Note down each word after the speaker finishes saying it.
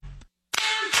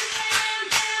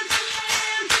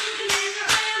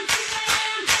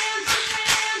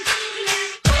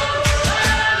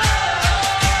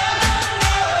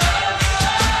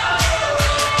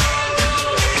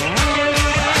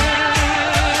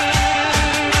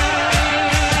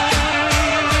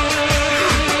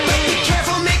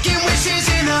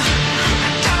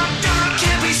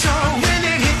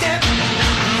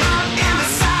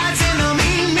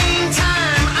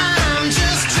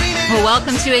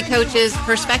welcome to A Coach's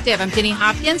Perspective. I'm Jenny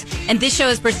Hopkins, and this show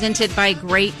is presented by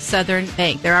Great Southern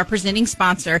Bank. They're our presenting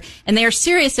sponsor, and they are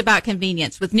serious about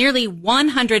convenience. With nearly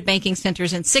 100 banking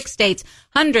centers in 6 states,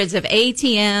 hundreds of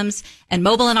ATMs, and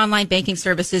mobile and online banking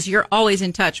services, you're always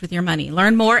in touch with your money.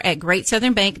 Learn more at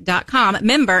greatsouthernbank.com,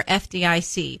 member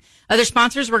FDIC. Other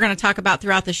sponsors we're going to talk about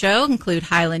throughout the show include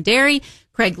Highland Dairy,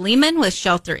 Craig Lehman with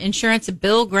Shelter Insurance,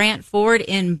 Bill Grant Ford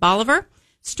in Bolivar,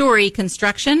 Story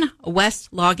Construction, West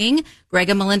Logging, Greg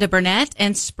and Melinda Burnett,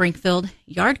 and Springfield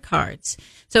Yard Cards.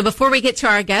 So before we get to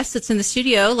our guest that's in the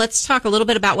studio, let's talk a little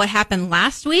bit about what happened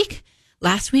last week.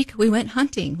 Last week, we went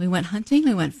hunting. We went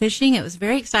fishing. It was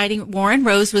very exciting. Warren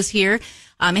Rose was here,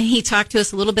 and he talked to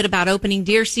us a little bit about opening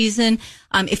deer season.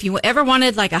 If you ever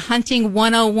wanted like a hunting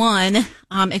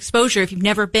 101 exposure, if you've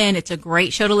never been, it's a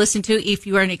great show to listen to. If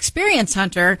you are an experienced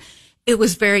hunter, it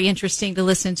was very interesting to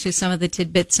listen to some of the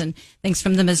tidbits and things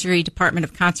from the Missouri Department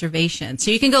of Conservation. So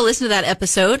you can go listen to that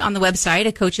episode on the website,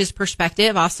 A Coach's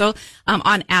Perspective, also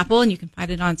on Apple, and you can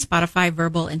find it on Spotify,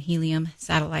 Verbal, and Helium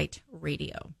Satellite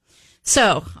Radio.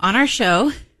 So on our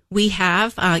show, we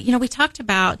have, we talked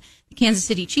about the Kansas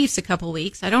City Chiefs a couple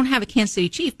weeks. I don't have a Kansas City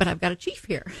Chief, but I've got a Chief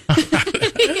here.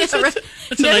 That's a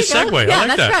nice segue. Yeah, I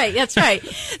like that. That's right.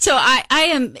 So I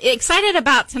am excited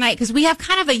about tonight because we have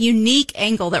kind of a unique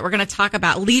angle that we're going to talk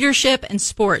about leadership and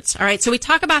sports. All right. So we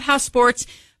talk about how sports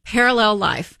parallel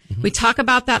life. Mm-hmm. We talk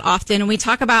about that often, and we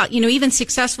talk about, even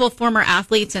successful former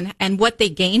athletes and what they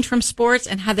gained from sports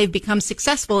and how they've become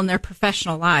successful in their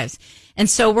professional lives. And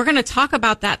so we're going to talk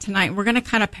about that tonight. We're going to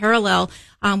kind of parallel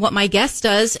what my guest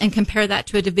does and compare that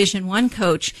to a Division I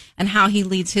coach and how he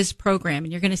leads his program.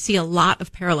 And you're going to see a lot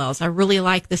of parallels. I really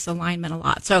like this alignment a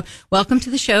lot. So welcome to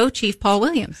the show, Chief Paul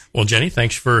Williams. Well, Jenny,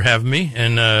 thanks for having me.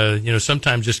 And,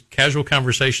 sometimes just casual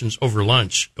conversations over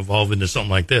lunch evolve into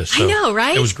something like this. So I know,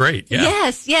 right? It was great.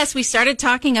 Yeah. Yes. We started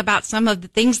talking about some of the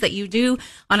things that you do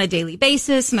on a daily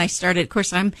basis. And I started, of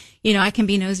course, I can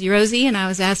be nosy Rosie, and I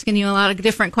was asking you a lot of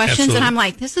different questions. Absolutely. And I'm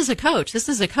like, this is a coach.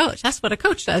 That's what a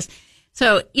coach does.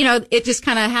 So, it just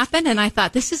kind of happened, and I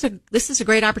thought this is a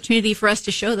great opportunity for us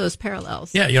to show those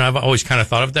parallels. Yeah, I've always kind of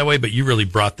thought of it that way, but you really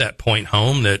brought that point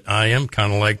home that I am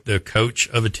kind of like the coach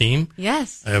of a team.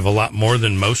 Yes. I have a lot more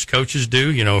than most coaches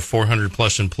do, 400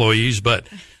 plus employees, but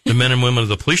the men and women of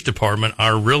the police department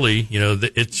are really,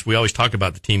 we always talk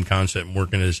about the team concept and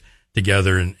working as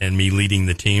together and me leading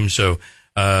the team. So,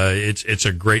 it's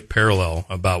a great parallel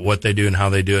about what they do and how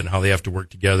they do it and how they have to work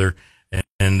together.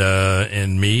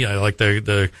 And me, I like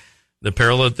the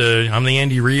parallel. I'm the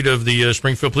Andy Reid of the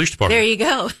Springfield Police Department. There you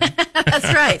go.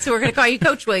 That's right. So we're going to call you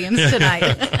Coach Williams tonight.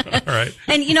 All right.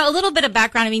 And a little bit of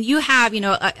background. You have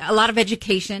a lot of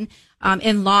education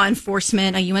in law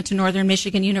enforcement. You went to Northern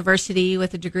Michigan University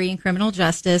with a degree in criminal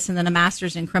justice and then a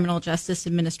master's in criminal justice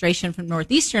administration from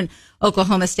Northeastern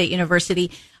Oklahoma State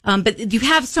University. But you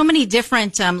have so many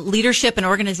different leadership and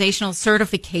organizational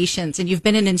certifications, and you've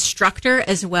been an instructor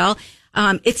as well.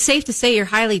 It's safe to say you're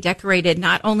highly decorated,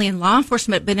 not only in law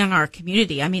enforcement, but in our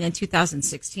community. In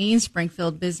 2016,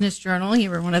 Springfield Business Journal, you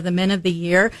were one of the Men of the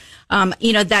Year.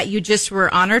 That you just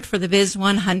were honored for the Biz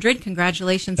 100.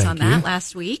 Congratulations on that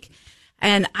last week.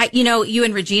 And you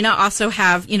and Regina also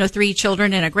have, 3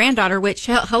 children and a granddaughter, which,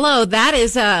 hello, that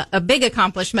is a big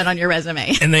accomplishment on your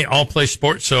resume. And they all play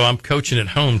sports, so I'm coaching at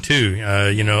home too.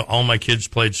 All my kids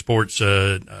played sports,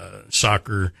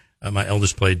 soccer. My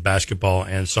eldest played basketball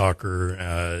and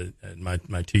soccer.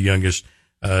 My 2 youngest,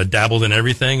 dabbled in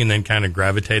everything and then kind of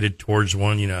gravitated towards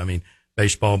one,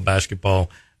 baseball,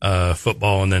 basketball,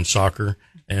 football, and then soccer.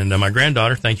 And my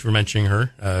granddaughter, thank you for mentioning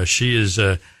her. She is,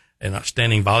 an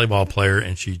outstanding volleyball player,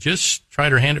 and she just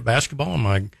tried her hand at basketball, and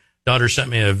my daughter sent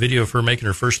me a video of her making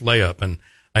her first layup, and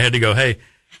I had to go, hey,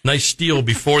 nice steal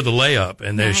before the layup,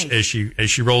 and nice. as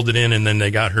she rolled it in, and then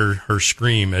they got her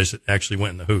scream as it actually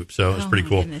went in the hoop, so it was pretty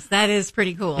cool. Goodness. That is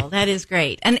pretty cool. That is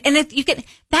great. And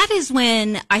that is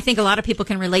when I think a lot of people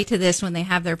can relate to this when they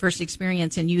have their first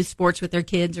experience in youth sports with their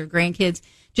kids or grandkids.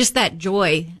 Just that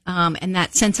joy and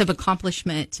that sense of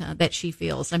accomplishment that she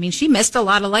feels. She missed a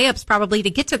lot of layups probably to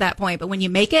get to that point, but when you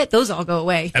make it, those all go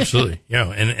away. Absolutely.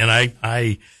 And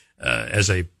I as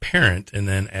a parent and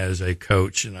then as a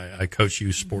coach, and I coach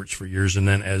youth sports for years, and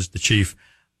then as the chief,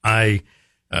 the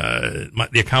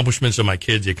accomplishments of my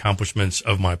kids, the accomplishments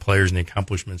of my players, and the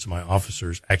accomplishments of my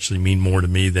officers actually mean more to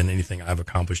me than anything I've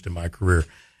accomplished in my career.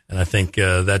 And I think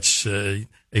that's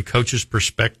a coach's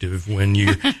perspective when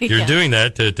you're doing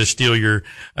that to steal your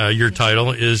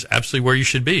title is absolutely where you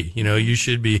should be. You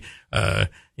should be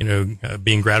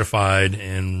being gratified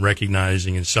and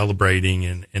recognizing and celebrating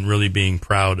and really being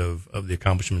proud of the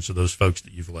accomplishments of those folks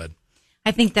that you've led.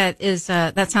 I think that is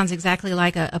that sounds exactly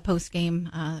like a post game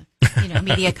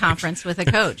media conference with a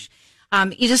coach.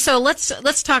 So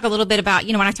let's talk a little bit about,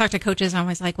 when I talk to coaches, I'm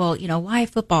always like, well, why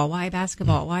football? Why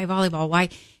basketball? Why volleyball?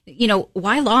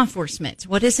 Why law enforcement?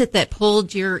 What is it that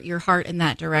pulled your heart in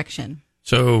that direction?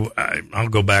 So I'll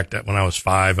go back to when I was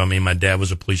 5. I mean, my dad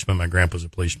was a policeman. My grandpa was a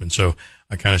policeman. So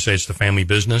I kind of say it's the family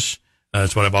business.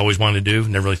 That's what I've always wanted to do.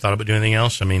 Never really thought about doing anything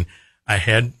else. I mean, I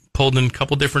had pulled in a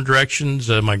couple different directions.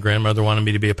 My grandmother wanted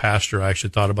me to be a pastor. I actually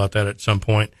thought about that at some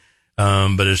point.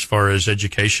 But as far as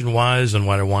education wise and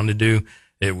what I wanted to do,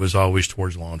 it was always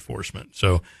towards law enforcement.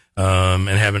 So, and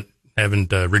haven't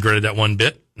regretted that one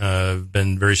bit.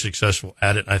 Been very successful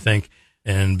at it, I think,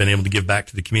 and been able to give back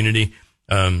to the community.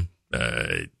 The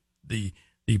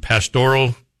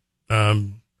pastoral,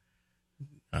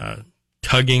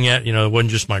 tugging at, it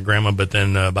wasn't just my grandma, but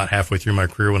then about halfway through my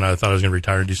career when I thought I was going to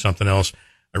retire and do something else,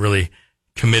 I really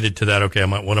committed to that. Okay,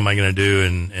 what am I going to do?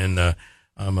 And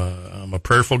I'm a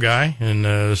prayerful guy.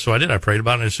 And so I did. I prayed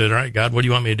about it and I said, all right, God, what do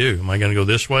you want me to do? Am I going to go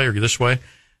this way or this way?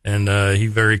 And he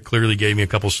very clearly gave me a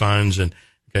couple signs. And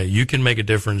okay, you can make a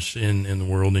difference in the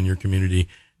world, in your community,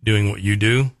 doing what you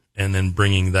do, and then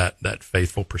bringing that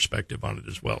faithful perspective on it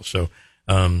as well. So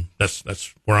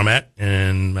that's where I'm at,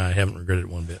 and I haven't regretted it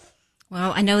one bit.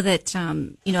 Well, I know that,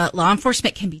 law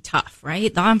enforcement can be tough,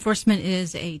 right? Law enforcement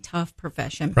is a tough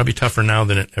profession. Probably tougher now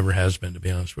than it ever has been, to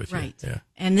be honest with you. Right. Yeah.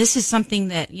 And this is something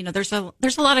that, there's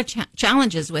a lot of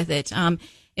challenges with it. And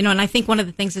I think one of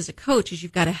the things as a coach is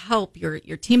you've got to help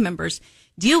your team members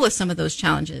deal with some of those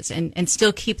challenges and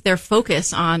still keep their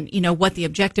focus on, what the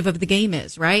objective of the game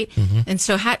is, right? Mm-hmm. And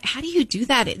so how do you do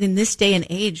that in this day and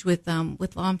age with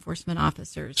law enforcement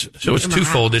officers? So it's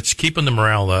twofold. It's keeping the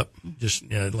morale up, just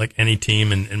like any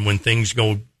team. And when things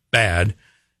go bad,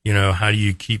 how do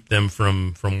you keep them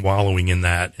from wallowing in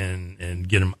that and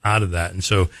get them out of that? And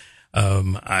so,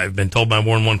 I've been told by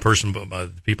more than one person, but by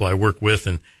the people I work with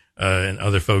and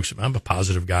other folks, I'm a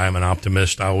positive guy. I'm an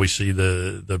optimist. I always see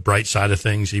the bright side of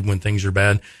things, even when things are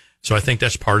bad. So I think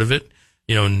that's part of it,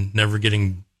 never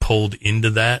getting pulled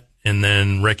into that, and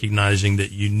then recognizing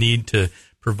that you need to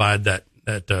provide that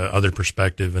other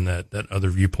perspective and that other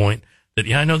viewpoint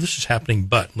that, I know this is happening,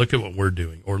 but look at what we're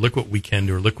doing, or look what we can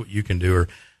do, or look what you can do,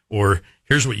 or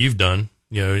here's what you've done,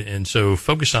 and so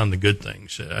focus on the good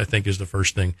things, I think, is the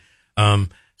first thing.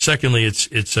 Secondly,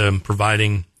 it's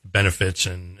providing benefits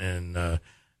and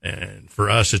for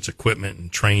us, it's equipment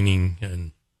and training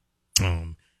and,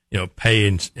 pay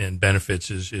and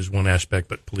benefits is one aspect,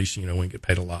 but policing, we get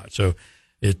paid a lot. So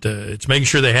it's making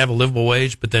sure they have a livable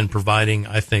wage, but then providing,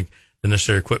 I think, the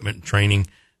necessary equipment and training,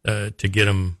 to get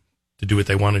them to do what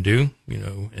they want to do,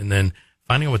 and then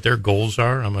finding out what their goals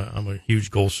are. I'm a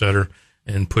huge goal setter,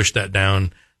 and push that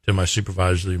down to my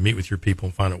supervisor to meet with your people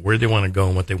and find out where they want to go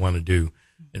and what they want to do,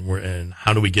 and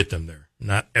how do we get them there.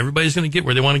 Not everybody's going to get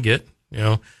where they want to get.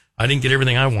 I didn't get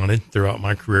everything I wanted throughout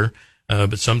my career,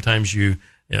 but sometimes you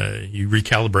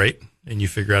recalibrate and you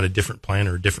figure out a different plan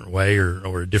or a different way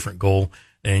or a different goal,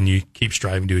 and you keep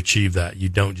striving to achieve that. You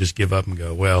don't just give up and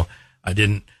go, well, I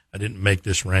didn't make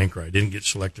this rank, or I didn't get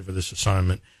selected for this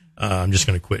assignment. I'm just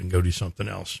going to quit and go do something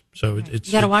else. So it's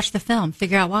you got to watch the film,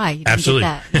 figure out why you didn't absolutely.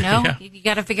 do that. Yeah. You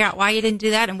got to figure out why you didn't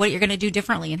do that and what you're going to do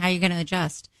differently and how you're going to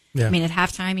adjust. Yeah. I mean, at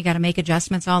halftime, you got to make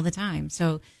adjustments all the time.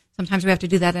 So sometimes we have to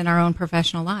do that in our own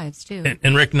professional lives too.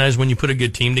 And recognize when you put a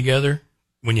good team together,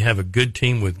 when you have a good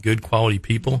team with good quality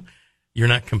people, you're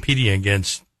not competing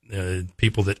against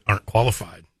people that aren't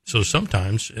qualified. So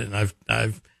sometimes, and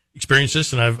I've experienced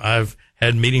this, and I've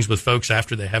had meetings with folks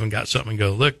after they haven't got something and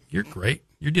go, look, you're great.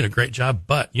 You're doing a great job,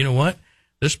 but you know what?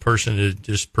 This person has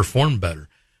just performed better.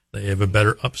 They have a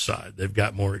better upside. They've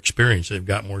got more experience. They've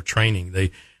got more training.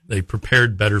 They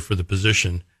prepared better for the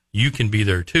position. You can be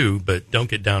there too, but don't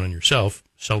get down on yourself.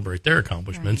 Celebrate their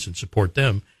accomplishments and support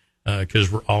them,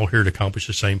 because we're all here to accomplish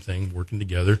the same thing, working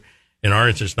together. In our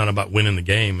instance, it's not about winning the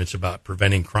game. It's about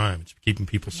preventing crime. It's keeping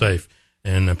people safe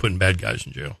and putting bad guys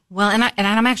in jail. Well, and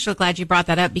I'm actually glad you brought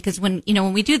that up, because when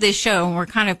we do this show and we're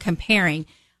kind of comparing,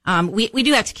 we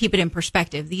do have to keep it in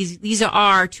perspective. These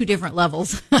are two different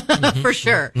levels for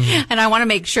sure. Mm-hmm. And I want to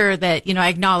make sure that, I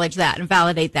acknowledge that and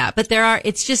validate that. But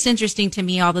it's just interesting to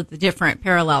me, all of the different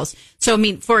parallels. So,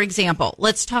 for example,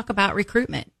 let's talk about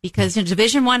recruitment, because in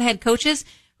Division I head coaches,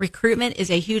 recruitment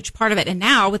is a huge part of it. And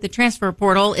now with the transfer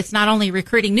portal, it's not only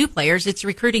recruiting new players, it's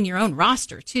recruiting your own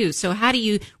roster too. So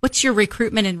what's your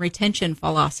recruitment and retention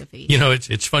philosophy?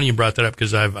 It's funny you brought that up,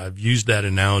 because I've used that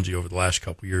analogy over the last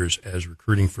couple of years as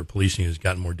recruiting for policing has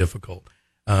gotten more difficult.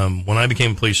 When I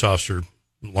became a police officer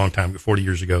a long time ago, 40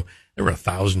 years ago, there were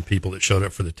 1,000 people that showed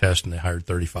up for the test and they hired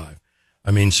 35.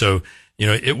 I mean, so,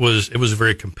 it was a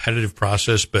very competitive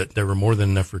process, but there were more than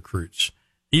enough recruits.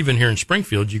 Even here in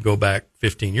Springfield, you go back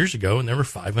 15 years ago and there were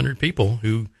 500 people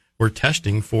who were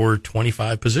testing for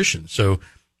 25 positions. So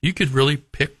you could really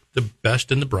pick the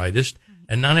best and the brightest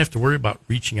and not have to worry about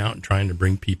reaching out and trying to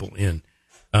bring people in.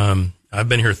 I've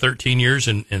been here 13 years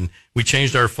and we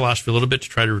changed our philosophy a little bit to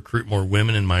try to recruit more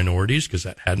women and minorities because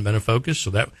that hadn't been a focus. So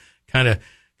that kind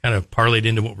of parlayed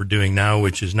into what we're doing now,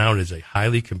 which is now it is a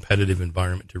highly competitive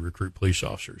environment to recruit police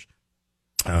officers.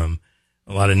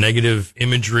 A lot of negative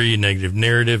imagery, negative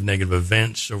narrative, negative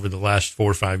events over the last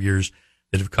 4 or 5 years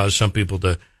that have caused some people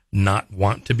to not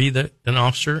want to be an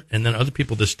officer, and then other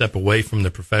people to step away from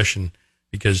the profession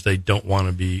because they don't want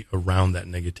to be around that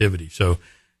negativity. So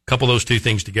couple those two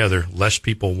things together, less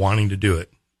people wanting to do it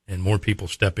and more people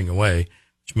stepping away,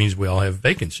 which means we all have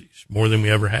vacancies, more than we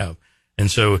ever have.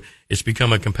 And so it's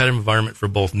become a competitive environment for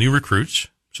both new recruits.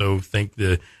 So think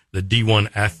the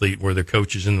D1 athlete where the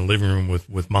coach is in the living room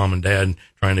with mom and dad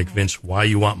trying to convince why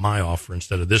you want my offer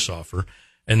instead of this offer.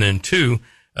 And then two,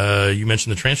 you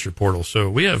mentioned the transfer portal. So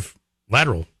we have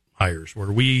lateral hires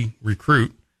where we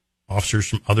recruit officers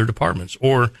from other departments,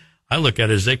 or I look at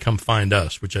it as they come find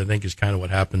us, which I think is kind of what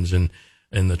happens in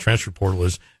the transfer portal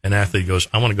is an athlete goes,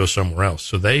 I want to go somewhere else.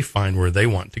 So they find where they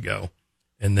want to go,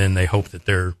 and then they hope that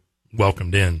they're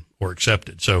welcomed in or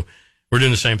accepted. So we're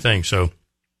doing the same thing. So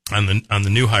on the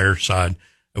new hire side,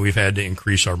 we've had to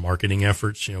increase our marketing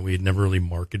efforts. We had never really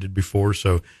marketed before.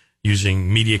 So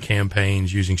using media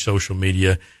campaigns, using social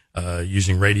media,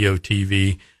 using radio,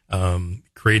 TV,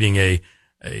 creating an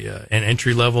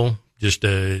entry level. Just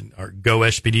our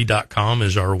gospd.com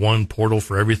is our one portal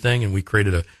for everything, and we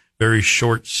created a very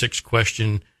short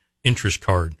 6-question interest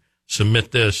card.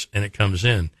 Submit this, and it comes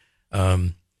in.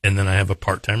 And then I have a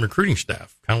part-time recruiting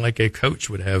staff, kind of like a coach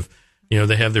would have.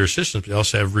 They have their assistants, but they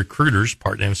also have recruiters,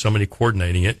 part-time, somebody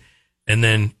coordinating it, and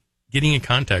then getting in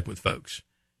contact with folks.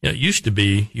 It used to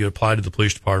be you apply to the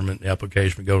police department, the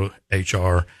application would go to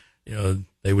HR.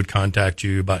 They would contact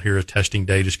you about here a testing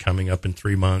date is coming up in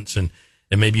 3 months, and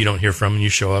maybe you don't hear from them, you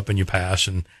show up and you pass.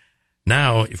 And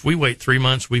now if we wait 3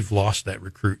 months, we've lost that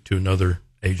recruit to another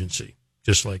agency,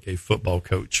 just like a football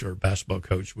coach or basketball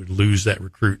coach would lose that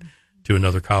recruit to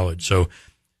another college. So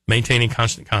maintaining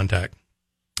constant contact,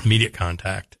 immediate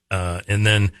contact. And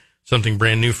then something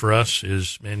brand new for us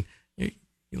is,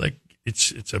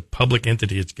 it's a public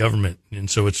entity, it's government. And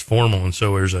so it's formal. And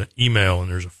so there's an email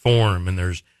and there's a form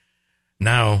and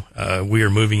now we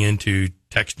are moving into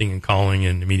texting and calling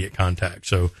and immediate contact.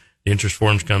 So the interest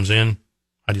forms comes in.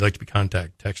 How do you like to be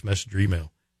contacted? Text message or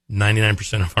email.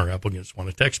 99% of our applicants want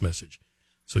a text message.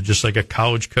 So just like a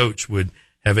college coach would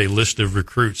have a list of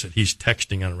recruits that he's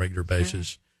texting on a regular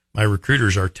basis, my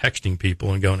recruiters are texting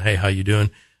people and going, hey, how you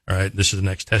doing? All right, this is the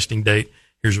next testing date.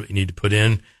 Here's what you need to put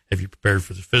in. Have you prepared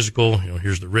for the physical?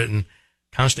 Here's the written.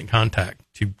 Constant contact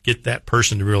to get that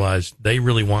person to realize they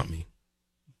really want me.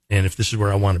 And if this is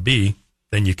where I want to be,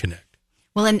 then you connect.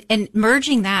 Well, and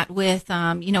merging that with,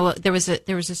 there was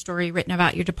a story written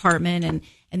about your department,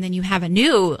 and then you have a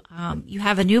new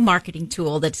marketing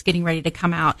tool that's getting ready to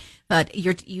come out. But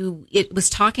it was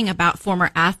talking about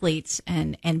former athletes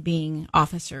and being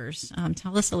officers.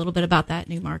 Tell us a little bit about that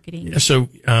new marketing. Yeah, so,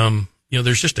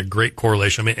 there's just a great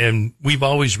correlation. I mean, and we've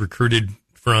always recruited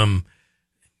from,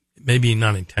 maybe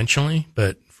not intentionally,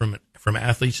 but from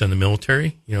athletes in the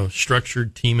military.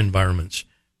 Structured team environments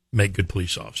make good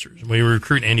police officers. We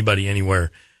recruit anybody anywhere,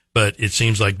 but it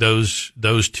seems like those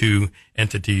two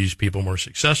entities, people more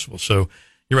successful. So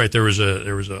you're right. There was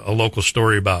a local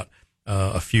story about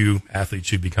a few athletes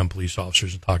who become police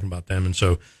officers and talking about them. And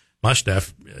so my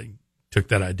staff took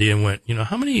that idea and went,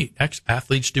 how many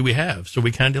ex-athletes do we have? So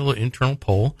we kind of did a little internal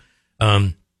poll.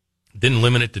 Didn't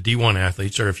limit it to D1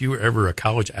 athletes, or if you were ever a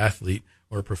college athlete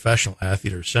or a professional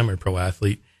athlete or semi-pro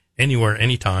athlete, anywhere,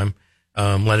 anytime,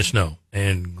 let us know.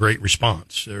 And great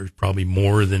response. There's probably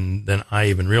more than I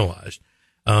even realized.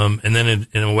 And then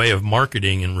in a way of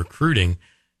marketing and recruiting,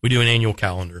 we do an annual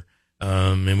calendar.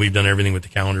 And we've done everything with the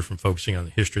calendar from focusing on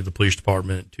the history of the police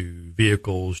department to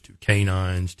vehicles, to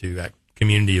canines, to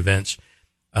community events.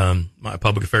 My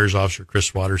public affairs officer,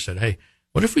 Chris Waters, said, hey,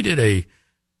 what if we did a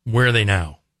where are they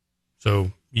now?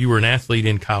 So you were an athlete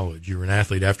in college. You were an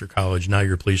athlete after college. Now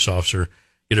you're a police officer.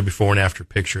 Get a before and after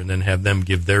picture and then have them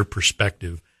give their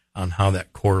perspective on how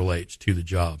that correlates to the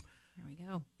job.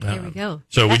 There we go.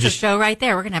 So that's a show right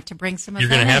there. We're going to have to bring some of You're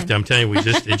going to have to. I'm telling you,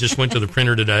 it just went to the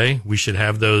printer today. We should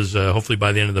have those, hopefully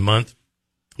by the end of the month.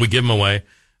 We give them away.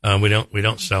 We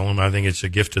don't sell them. I think it's a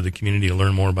gift to the community to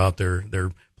learn more about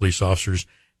their police officers.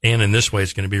 And in this way,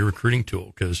 it's going to be a recruiting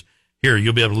tool because here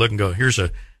you'll be able to look and go, here's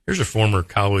a Here's a former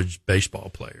college baseball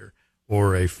player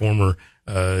or a former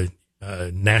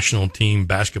national team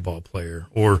basketball player,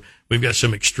 or we've got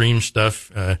some extreme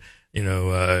stuff.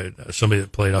 Somebody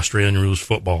that played Australian rules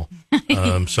football,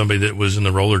 somebody that was in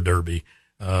the roller derby,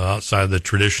 outside of the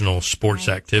traditional sports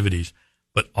activities,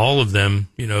 but all of them,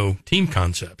 team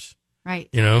concepts. Right.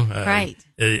 Right.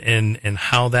 And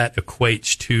how that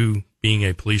equates to being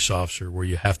a police officer where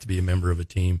you have to be a member of a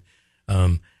team.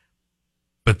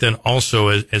 But then also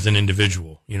as an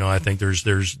individual, I think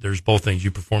there's both things.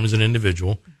 You perform as an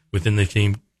individual within the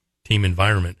team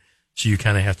environment. So you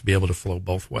kind of have to be able to flow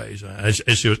both ways.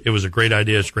 It was a great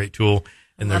idea. It's a great tool.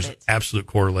 And there's absolute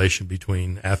correlation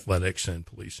between athletics and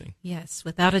policing. Yes,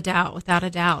 without a doubt, without a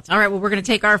doubt. All right, well, we're going to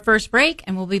take our first break,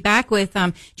 and we'll be back with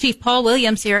Chief Paul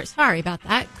Williams here. Sorry about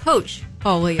that. Coach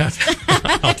Paul Williams.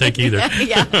 I'll take either.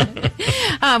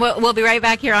 Yeah. We'll be right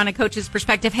back here on A Coach's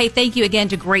Perspective. Hey, thank you again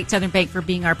to Great Southern Bank for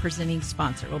being our presenting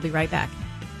sponsor. We'll be right back.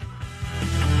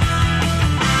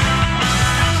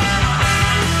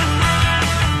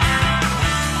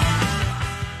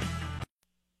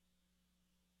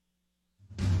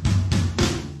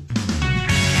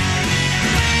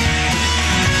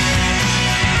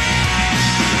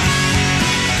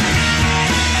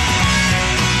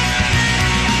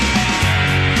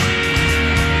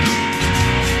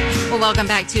 Welcome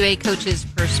back to A Coach's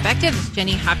Perspective. It's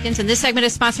Jenny Hopkins, and this segment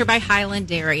is sponsored by Highland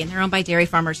Dairy, and they're owned by dairy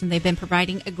farmers, and they've been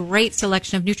providing a great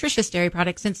selection of nutritious dairy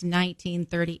products since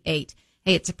 1938.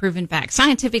 Hey, it's a proven fact.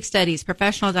 Scientific studies,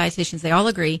 professional dietitians, they all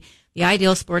agree the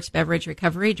ideal sports beverage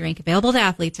recovery drink available to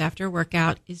athletes after a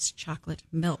workout is chocolate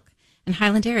milk. And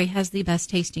Highland Dairy has the best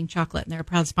tasting chocolate, and they're a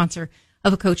proud sponsor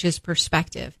of A Coach's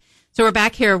Perspective. So we're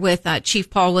back here with Chief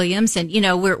Paul Williams, and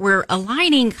we're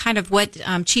aligning kind of what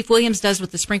Chief Williams does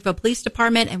with the Springfield Police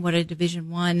Department and what a Division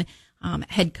I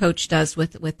head coach does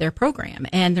with their program.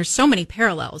 And there's so many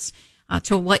parallels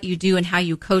to what you do and how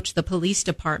you coach the police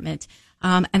department.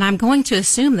 And I'm going to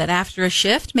assume that after a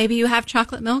shift, maybe you have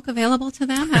chocolate milk available to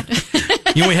them.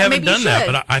 We haven't done that,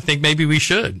 but I think maybe we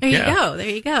should. There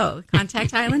you go.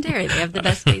 Contact Highland Dairy. They have the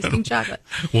best tasting chocolate.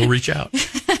 We'll reach out.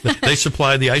 They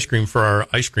supply the ice cream for our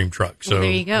ice cream truck. So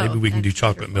there you go. Maybe we can do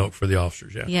chocolate milk for the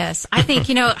officers. Yeah. Yes. I think,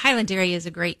 Highland Dairy is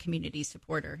a great community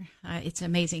supporter. It's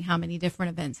amazing how many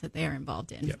different events that they are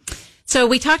involved in. Yep. So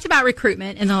we talked about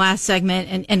recruitment in the last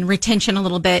segment and retention a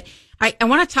little bit. I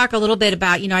want to talk a little bit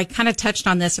about, I kind of touched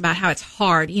on this about how it's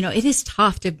hard. It is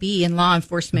tough to be in law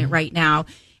enforcement right now.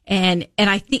 And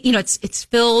I think, it's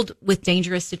filled with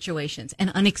dangerous situations and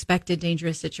unexpected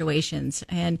dangerous situations.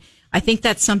 And I think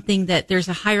that's something that there's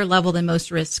a higher level than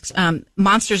most risks.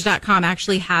 Monsters.com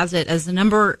actually has it as the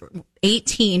number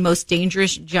 18 most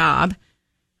dangerous job.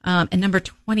 And number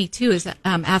 22 is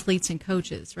athletes and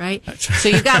coaches, right? So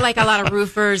you've got like a lot of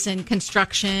roofers and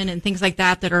construction and things like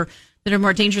that are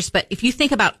more dangerous. But if you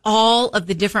think about all of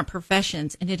the different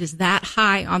professions and it is that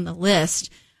high on the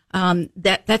list,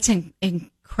 that's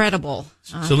incredible.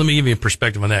 So let me give you a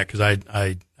perspective on that, because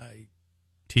I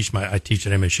teach at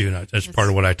MSU, and that's part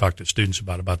of what I talk to students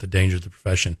about the dangers of the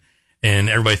profession. And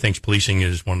everybody thinks policing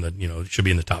is one that, should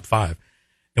be in the top 5.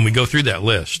 And we go through that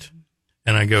list,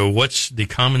 and I go, what's the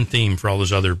common theme for all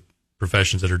those other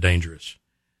professions that are dangerous?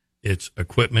 It's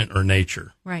equipment or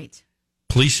nature. Right.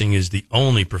 Policing is the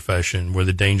only profession where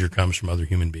the danger comes from other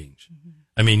human beings. Mm-hmm.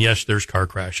 I mean, yes, there's car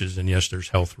crashes, and yes, there's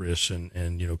health risks, and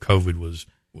COVID was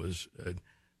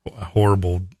a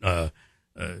horrible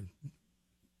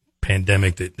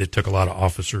pandemic that took a lot of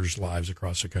officers' lives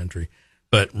across the country.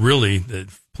 But really, the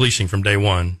policing from day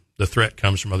one, the threat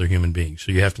comes from other human beings.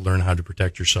 So you have to learn how to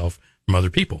protect yourself from other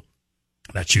people.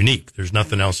 That's unique. There's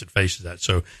nothing else that faces that.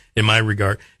 So in my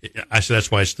regard, I say that's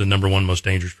why it's the number 1 most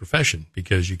dangerous profession,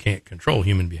 because you can't control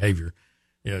human behavior.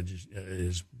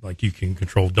 Is like you can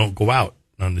control, don't go out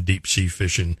on the deep sea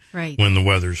fishing when the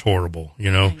weather's horrible,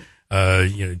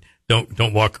 Right.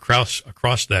 Don't walk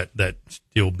across that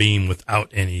steel beam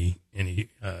without any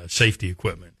safety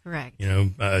equipment. Correct.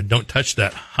 Don't touch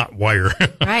that hot wire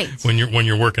right. when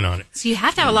you're working on it. So you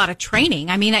have to have a lot of training.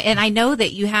 I mean, and I know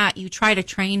that you try to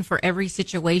train for every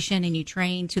situation, and you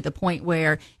train to the point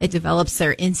where it develops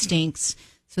their instincts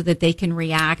so that they can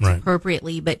react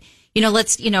appropriately. But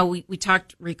we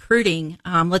talked recruiting.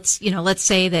 Let's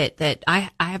say that I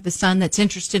have a son that's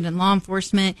interested in law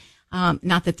enforcement.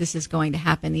 Not that this is going to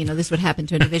happen. This would happen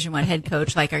to a Division I head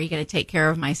coach. Like, are you going to take care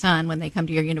of my son when they come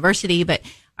to your university? But,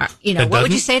 what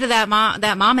would you say to that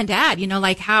mom and dad?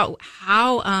 What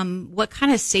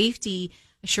kind of safety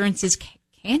assurances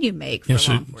can you make for law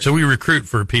enforcement? So we recruit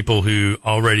for people who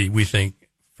already, we think,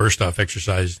 first off,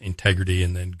 exercise integrity,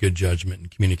 and then good judgment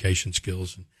and communication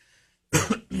skills and,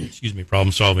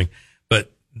 problem solving.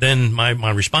 But then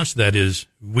my response to that is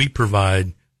we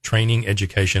provide training,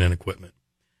 education, and equipment.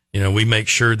 We make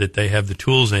sure that they have the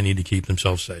tools they need to keep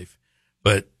themselves safe.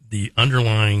 But the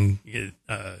underlying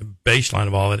baseline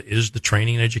of all it is the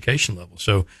training and education level.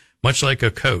 So much like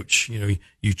a coach,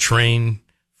 you train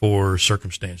for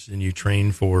circumstances and you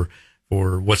train for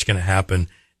what's going to happen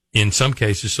in some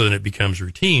cases so that it becomes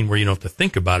routine where you don't have to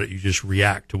think about it. You just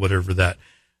react to whatever that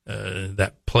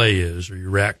play is, or you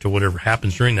react to whatever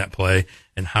happens during that play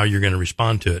and how you're going to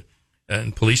respond to it.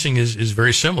 And policing is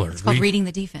very similar. It's called reading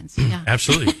the defense. Yeah.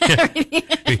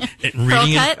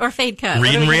 Reading cut or fade cut.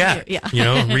 Read and react. Yeah.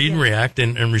 Read and react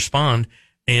and respond.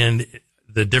 And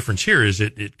the difference here is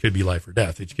it could be life or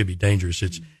death. It could be dangerous.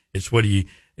 It's what do you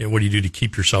do to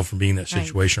keep yourself from being in that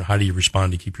situation, or how do you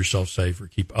respond to keep yourself safe or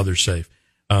keep others safe?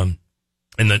 And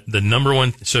the number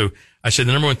one, so I said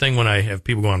the number one thing when I have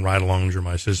people go on ride-alongs or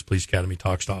my Citizens Police Academy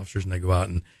talks to officers and they go out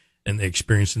and they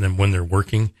experience them when they're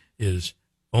working is,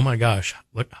 oh my gosh,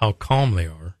 look how calm they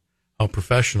are, how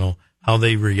professional, how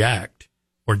they react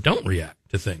or don't react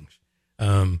to things.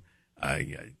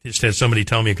 I just had somebody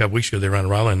tell me a couple weeks ago they were on a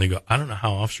ride-along and they go, I don't know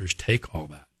how officers take all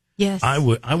that. Yes. I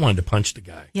wanted to punch the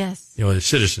guy. Yes. A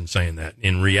citizen saying that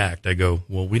and react. I go,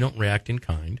 well, we don't react in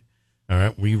kind. All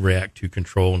right. We react to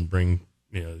control and bring,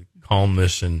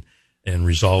 calmness and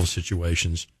resolve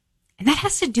situations. And that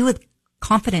has to do with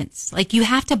confidence. Like you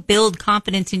have to build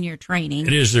confidence in your training.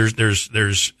 It is.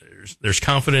 There's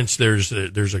confidence. There's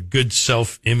a good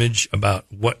self-image about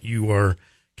what you are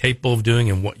capable of doing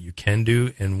and what you can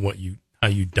do and how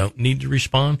you don't need to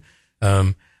respond.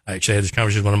 I actually had this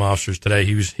conversation with one of my officers today.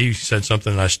 He said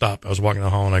something and I stopped. I was walking down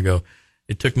the hall and I go,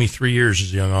 it took me 3 years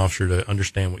as a young officer to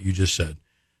understand what you just said.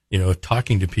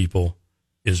 Talking to people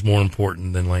is more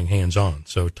important than laying hands on.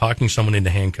 So talking someone into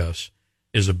handcuffs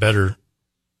is a better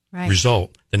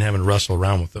result than having to wrestle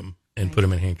around with them and put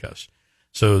them in handcuffs.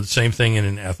 So the same thing in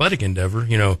an athletic endeavor,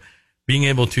 being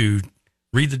able to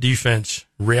read the defense,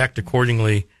 react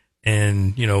accordingly,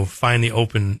 and, find the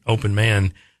open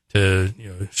man to,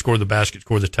 score the basket,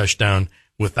 score the touchdown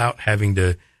without having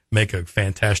to make a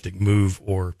fantastic move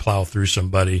or plow through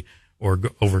somebody or go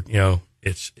over,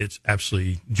 it's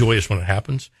absolutely joyous when it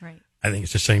happens. Right. I think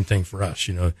it's the same thing for us,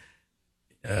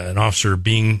 an officer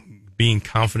being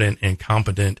confident and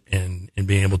competent and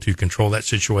being able to control that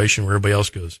situation where everybody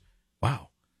else goes, wow.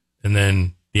 And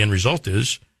then the end result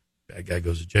is bad guy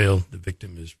goes to jail. The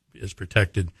victim is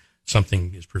protected.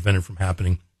 Something is prevented from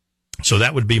happening. So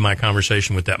that would be my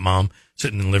conversation with that mom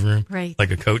sitting in the living room,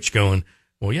 like a coach going,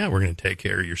 well, yeah, we're going to take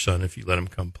care of your son if you let him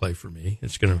come play for me.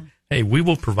 It's going to, hey, we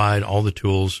will provide all the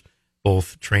tools,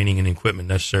 both training and equipment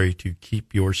necessary to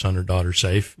keep your son or daughter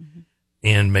safe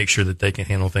and make sure that they can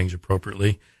handle things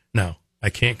appropriately. Now, I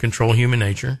can't control human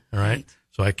nature, all right?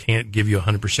 So I can't give you a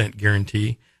 100%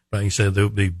 guarantee, but I can say they'll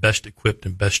be best equipped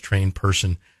and best trained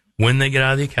person when they get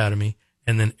out of the academy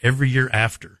and then every year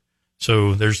after.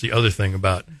 So there's the other thing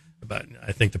about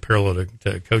I think the parallel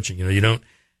to coaching. You don't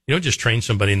just train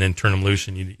somebody and then turn them loose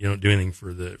and you don't do anything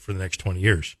for the next 20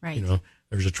 years. Right.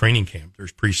 There's a training camp,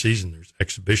 there's preseason, there's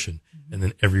exhibition, and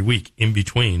then every week in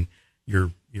between,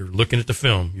 you're looking at the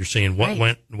film, you're seeing what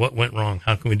went wrong,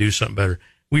 how can we do something better.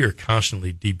 We are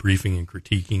constantly debriefing and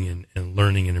critiquing and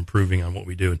learning and improving on what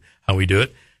we do and how we do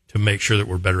it to make sure that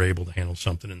we're better able to handle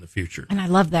something in the future. And I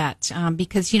love that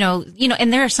because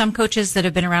and there are some coaches that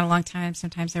have been around a long time.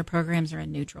 Sometimes their programs are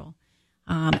in neutral.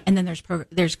 And then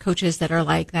there's coaches that are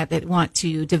like that want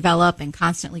to develop and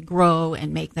constantly grow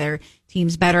and make their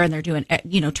teams better, and they're doing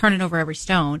turning over every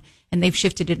stone, and they've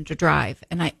shifted it into drive.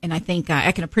 And I think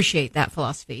I can appreciate that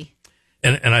philosophy.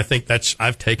 And I think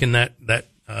I've taken that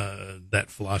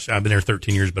philosophy. I've been there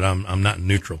 13 years, but I'm not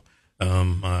neutral.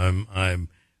 I'm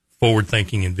forward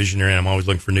thinking and visionary. I'm always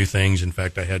looking for new things. In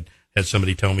fact, I had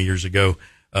somebody tell me years ago,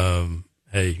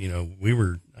 hey, we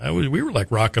were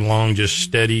like rocking along, just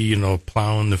steady,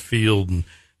 plowing the field and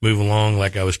moving along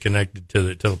like I was connected to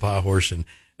the plow horse.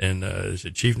 And I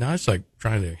said, Chief, now it's like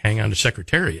trying to hang on to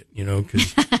Secretariat,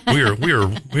 because we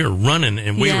were running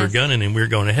and we were gunning and we were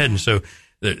going ahead. And so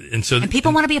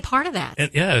people want to be a part of that.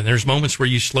 And there's moments where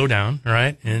you slow down, all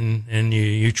right, and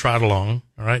you trot along,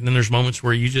 all right, and then there's moments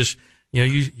where you just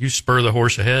you spur the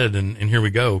horse ahead and here we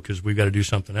go because we've got to do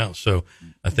something else. So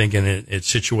I think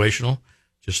it's situational.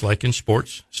 Just like in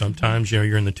sports, sometimes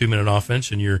you're in the 2-minute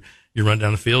offense and you run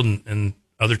down the field, and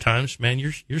other times, man,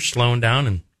 you're slowing down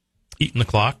and eating the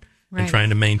clock and trying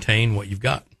to maintain what you've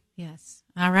got. Yes,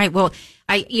 All right. Well,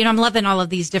 I'm loving all of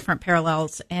these different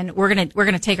parallels, and we're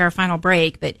gonna take our final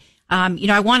break. But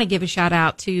I want to give a shout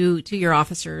out to your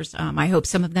officers. I hope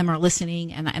some of them are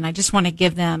listening, and I just want to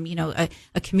give them,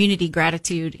 a community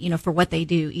gratitude, for what they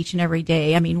do each and every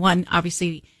day. I mean, one,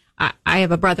 obviously, I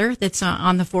have a brother that's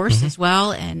on the force as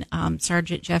well, and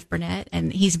Sergeant Jeff Burnett,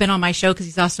 and he's been on my show because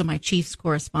he's also my Chiefs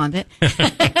correspondent,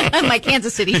 my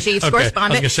Kansas City Chiefs correspondent. I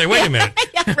was going to say, wait a minute.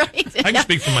 Yeah, right. I can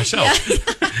speak for myself.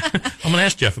 I'm going to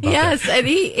ask Jeff about that. Yes, and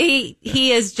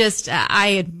he is just,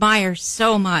 I admire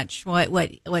so much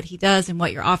what he does and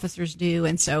what your officers do.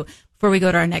 And so before we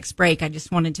go to our next break, I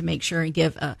just wanted to make sure and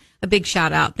give a big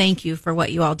shout out. Thank you for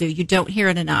what you all do. You don't hear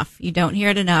it enough. You don't hear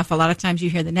it enough. A lot of times you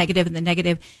hear the negative and the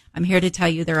negative. I'm here to tell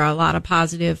you there are a lot of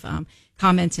positive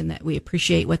comments, and that we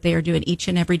appreciate what they are doing each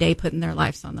and every day, putting their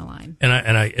lives on the line. And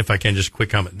I, if I can just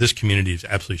quick comment, this community is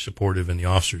absolutely supportive, and the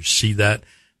officers see that.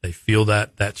 They feel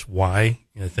that. That's why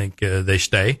I think they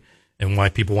stay, and why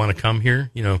people want to come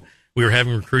here. We are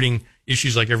having recruiting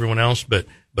issues like everyone else, but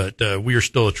we are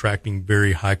still attracting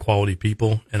very high quality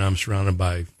people, and I'm surrounded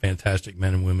by fantastic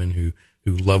men and women who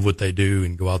love what they do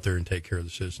and go out there and take care of the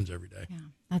citizens every day. Yeah,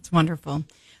 that's wonderful.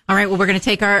 All right, well, we're going to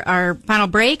take our final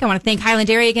break. I want to thank Highland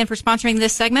Dairy again for sponsoring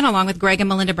this segment, along with Greg and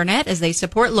Melinda Burnett, as they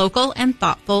support local and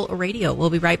thoughtful radio. We'll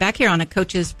be right back here on A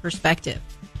Coach's Perspective.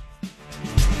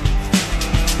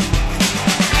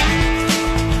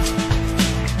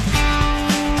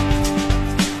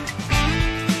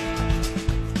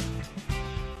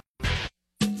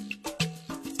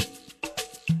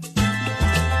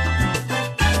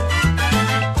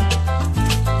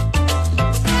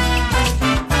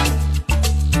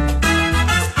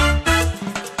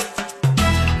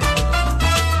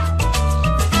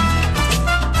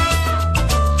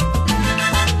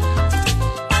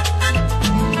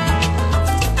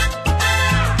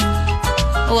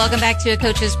 Welcome back to A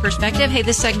Coach's Perspective. Hey,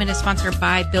 this segment is sponsored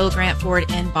by Bill Grant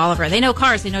Ford in Bolivar. They know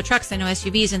cars, they know trucks, they know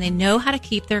SUVs, and they know how to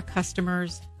keep their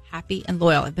customers happy and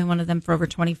loyal. I've been one of them for over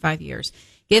 25 years.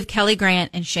 Give Kelly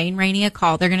Grant and Shane Rainey a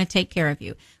call. They're going to take care of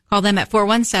you. Call them at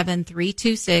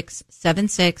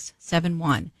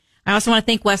 417-326-7671. I also want to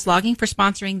thank West Logging for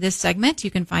sponsoring this segment.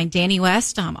 You can find Danny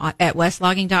West at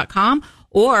westlogging.com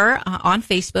or on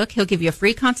Facebook. He'll give you a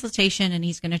free consultation, and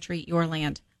he's going to treat your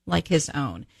land like his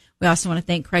own. We also want to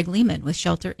thank Craig Lehman with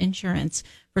Shelter Insurance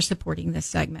for supporting this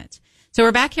segment. So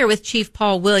we're back here with Chief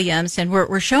Paul Williams, and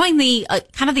we're showing the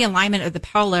kind of the alignment of the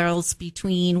parallels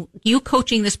between you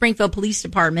coaching the Springfield Police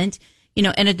Department,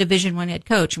 and a Division I head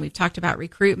coach. And we've talked about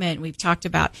recruitment. We've talked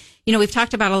about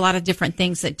a lot of different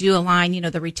things that do align,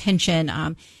 the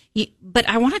retention. But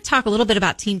I want to talk a little bit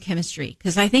about team chemistry,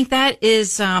 because I think that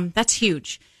is that's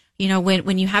huge.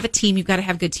 When you have a team, you've got to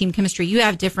have good team chemistry. You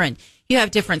have different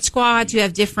squads, you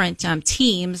have different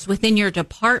teams within your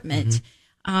department.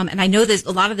 And I know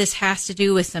a lot of this has to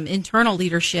do with some internal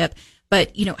leadership,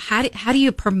 but how do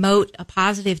you promote a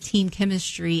positive team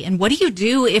chemistry, and what do you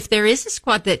do if there is a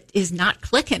squad that is not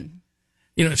clicking?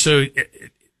 So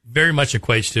it very much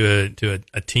equates to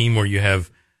a team where you have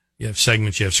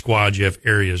segments, you have squads, you have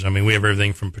areas. I mean, we have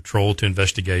everything from patrol to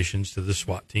investigations to the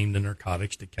SWAT team to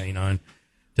narcotics to canine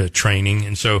to training.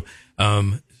 And so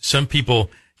some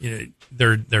people,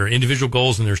 there are individual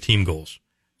goals and there's team goals.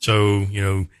 So,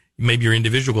 maybe your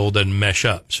individual goal doesn't mesh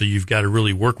up. So you've got to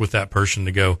really work with that person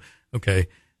to go, okay,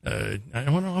 I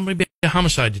want to be a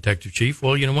homicide detective, Chief.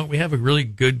 Well, you know what? We have a really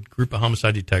good group of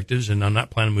homicide detectives, and I'm not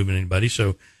planning on moving anybody.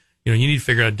 So, you need to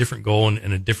figure out a different goal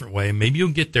in a different way. Maybe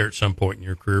you'll get there at some point in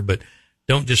your career, but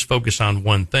don't just focus on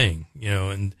one thing,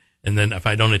 and then if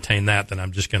I don't attain that, then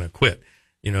I'm just going to quit.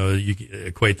 You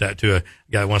equate that to a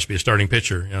guy who wants to be a starting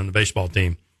pitcher on the baseball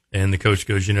team. And the coach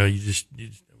goes,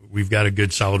 we've got a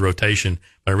good solid rotation,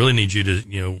 but I really need you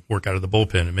to, work out of the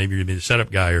bullpen, and maybe you'll be the setup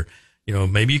guy, or,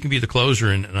 maybe you can be the closer,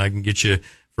 and I can get you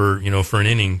for an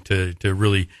inning to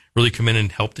really, really come in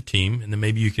and help the team. And then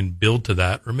maybe you can build to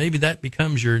that, or maybe that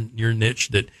becomes your niche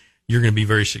that you're going to be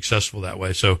very successful that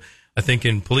way. So I think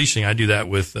in policing, I do that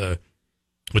with the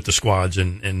squads,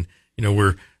 and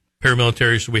we're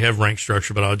paramilitary, so we have rank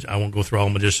structure, but I won't go through all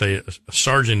of them. I'll just say a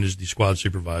sergeant is the squad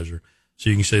supervisor. So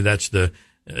you can say that's when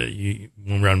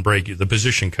we're on break, the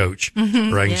position coach,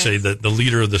 or I can say the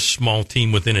leader of the small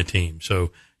team within a team.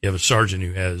 So you have a sergeant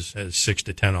who has 6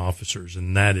 to 10 officers,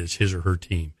 and that is his or her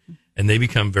team. And they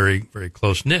become very, very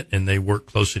close knit, and they work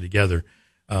closely together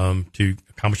to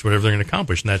accomplish whatever they're going to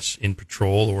accomplish. And that's in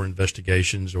patrol or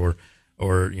investigations or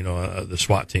the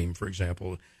SWAT team, for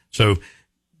example. So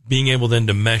being able then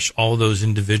to mesh all those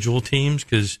individual teams,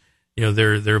 because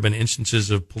there have been instances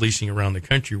of policing around the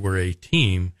country where a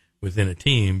team within a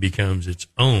team becomes its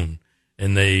own,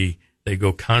 and they they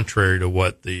go contrary to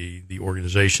what the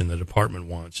organization, the department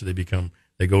wants. So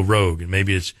they go rogue, and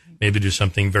maybe do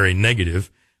something very negative,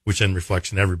 which then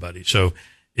reflects on everybody. So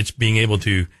it's being able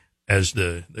to, as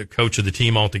the coach of the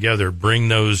team altogether, bring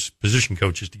those position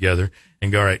coaches together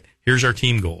and go, all right, here's our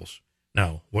team goals.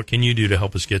 Now, what can you do to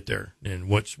help us get there? And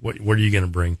what are you going to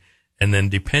bring? And then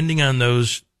depending on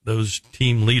those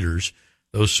team leaders,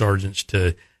 those sergeants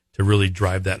to really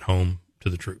drive that home to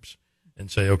the troops and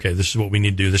say, okay, this is what we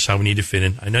need to do. This is how we need to fit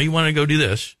in. I know you want to go do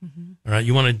this. Mm-hmm. All right.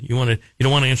 You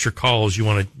don't want to answer calls. You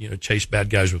want to, chase bad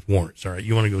guys with warrants. All right.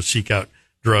 You want to go seek out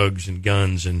drugs and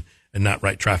guns and not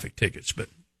write traffic tickets. But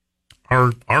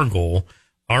our role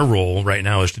right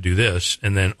now is to do this,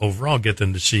 and then overall get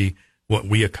them to see what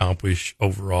we accomplish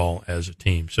overall as a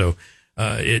team. So,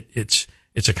 it's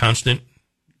a constant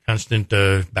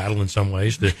battle in some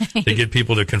ways to get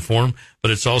people to conform,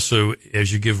 but it's also,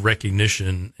 as you give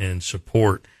recognition and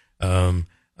support. I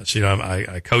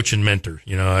coach and mentor.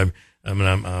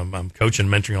 I'm coaching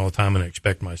and mentoring all the time, and I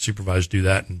expect my supervisors to do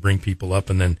that and bring people up.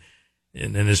 And then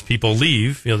as people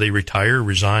leave, they retire,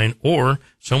 resign, or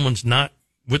someone's not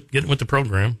getting with the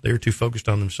program. They're too focused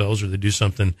on themselves, or they do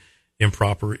something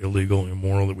improper, illegal,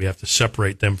 immoral that we have to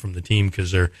separate them from the team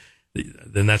because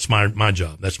then that's my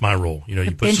job. That's my role. You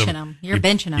put benching them. You're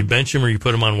benching them. You bench them, or you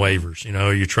put them on waivers.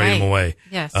 Or you trade them away.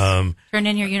 Yes. Turn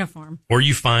in your uniform. Or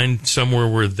you find somewhere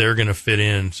where they're going to fit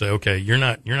in. Say, okay, you're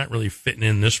not really fitting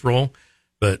in this role,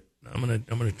 but I'm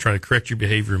gonna try to correct your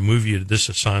behavior and move you to this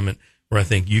assignment where I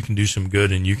think you can do some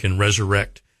good and you can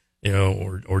resurrect,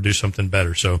 or do something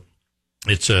better. So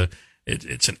it's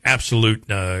an absolute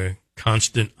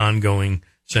constant, ongoing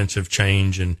sense of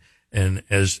change. And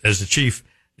as the chief,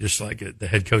 just like the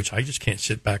head coach, I just can't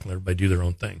sit back and let everybody do their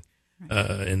own thing,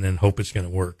 and then hope it's going to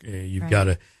work. You've got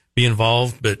to be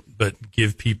involved, but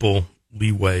give people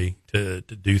leeway to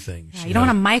do things. Yeah, you don't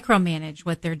want to micromanage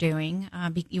what they're doing.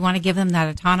 You want to give them that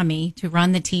autonomy to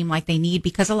run the team like they need,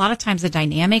 because a lot of times the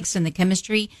dynamics and the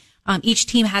chemistry, each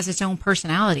team has its own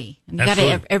personality, and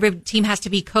every team has to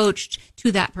be coached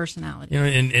to that personality.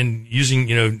 And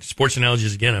using sports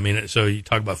analogies again. So you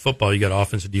talk about football, you got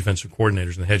offensive, defensive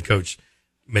coordinators, and the head coach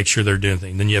make sure they're doing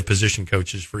things. Then you have position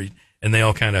coaches and they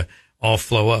all kind of all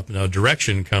flow up. Now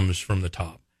direction comes from the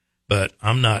top, but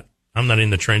I'm not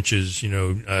in the trenches,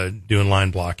 doing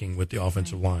line blocking with the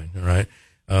offensive line. All right.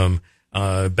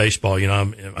 Baseball,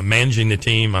 I'm managing the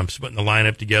team. I'm putting the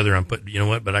lineup together.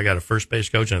 But I got a first base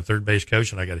coach and a third base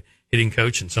coach, and I got a hitting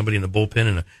coach and somebody in the bullpen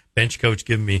and a bench coach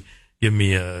giving me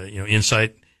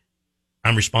insight.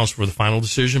 I'm responsible for the final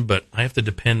decision, but I have to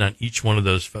depend on each one of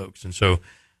those folks. And so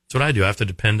that's what I do. I have to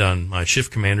depend on my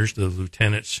shift commanders, the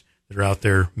lieutenants that are out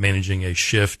there managing a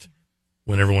shift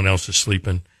when everyone else is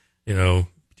sleeping.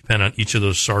 Depend on each of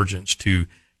those sergeants to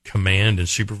command and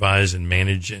supervise and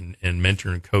manage and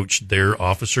mentor and coach their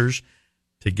officers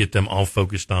to get them all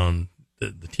focused on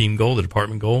the team goal, the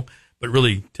department goal, but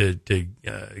really to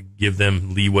give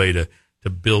them leeway to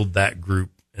build that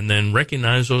group, and then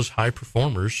recognize those high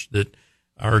performers that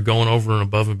are going over and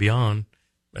above and beyond.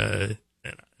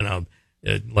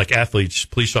 Like athletes,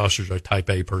 police officers are type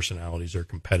A personalities. They're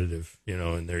competitive,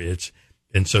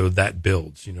 and so that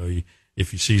builds.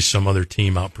 If you see some other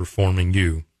team outperforming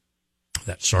you,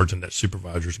 that sergeant, that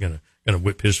supervisor is going to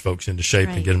whip his folks into shape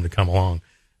and get them to come along.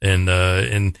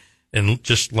 And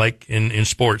just like in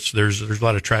sports, there's a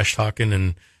lot of trash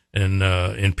talking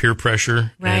and peer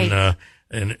pressure,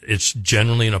 and it's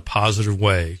generally in a positive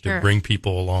way to bring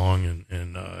people along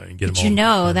and get them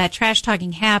all. That trash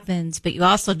talking happens, but you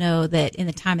also know that in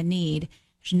the time of need,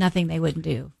 there's nothing they wouldn't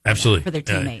do. Absolutely. For their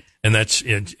teammates. And that's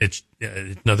it's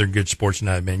another good sports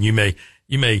night, man. You may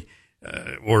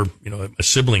or a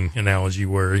sibling analogy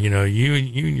where you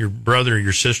and your brother or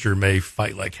your sister may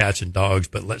fight like cats and dogs,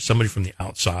 but let somebody from the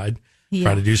outside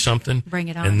try to do something, bring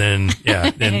it on, and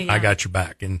then I got your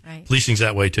back. And policing's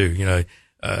that way too.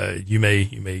 You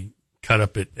may cut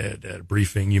up at a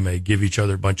briefing. You may give each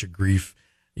other a bunch of grief.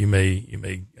 You may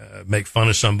make fun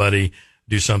of somebody,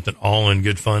 do something all in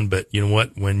good fun. But you know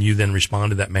what? When you then respond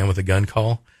to that man with a gun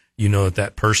call,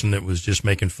 that person that was just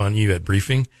making fun of you at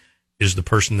briefing is the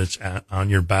person that's on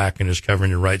your back and is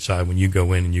covering your right side when you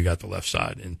go in and you got the left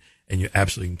side, and you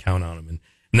absolutely can count on them.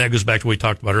 And that goes back to what we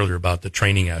talked about earlier about the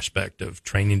training aspect of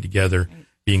training together,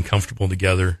 being comfortable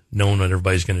together, knowing what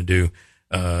everybody's going to do,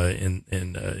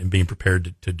 and being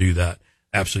prepared to do that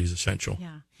absolutely is essential.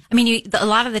 Yeah. A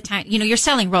lot of the time, you're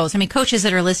selling roles. Coaches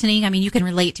that are listening, you can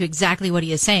relate to exactly what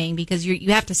he is saying because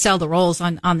you have to sell the roles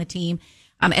on the team.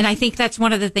 And I think that's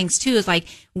one of the things too, is like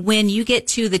when you get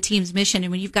to the team's mission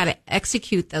and when you've got to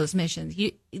execute those missions,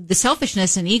 the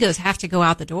selfishness and egos have to go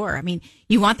out the door. I mean,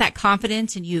 you want that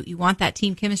confidence and you want that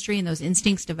team chemistry and those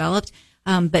instincts developed.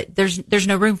 But there's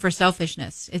no room for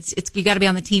selfishness. It's you got to be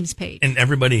on the team's page. And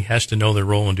everybody has to know their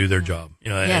role and do their job.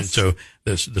 Yes. And so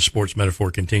the sports metaphor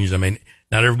continues. I mean,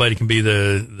 not everybody can be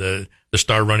the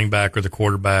star running back or the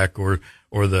quarterback or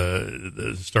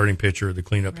the starting pitcher or the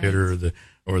cleanup hitter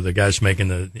or the guys making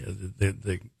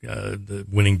the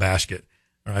winning basket.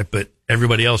 All right. But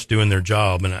everybody else doing their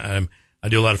job. And I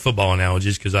do a lot of football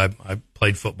analogies because I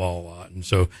played football a lot.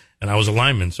 And I was a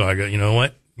lineman. So I go, you know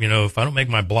what? If I don't make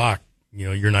my block,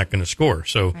 you're not going to score.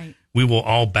 So we will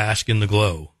all bask in the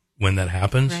glow when that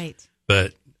happens. Right.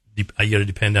 But you got to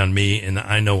depend on me, and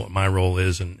I know what my role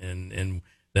is, and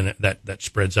then that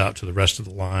spreads out to the rest of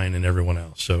the line and everyone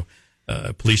else. So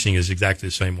policing is exactly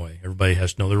the same way. Everybody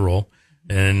has to know their role,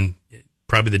 and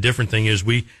probably the different thing is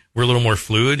we're a little more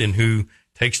fluid in who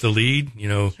takes the lead.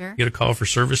 Sure. Get a call for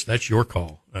service, that's your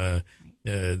call.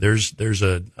 There's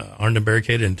a armed and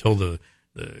barricaded until the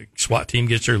SWAT team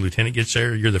gets there, lieutenant gets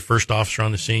there. You're the first officer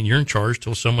on the scene. You're in charge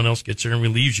till someone else gets there and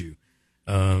relieves you.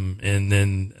 And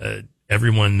then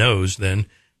everyone knows then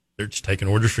they're just taking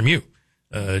orders from you.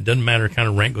 It doesn't matter, kind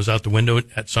of rank goes out the window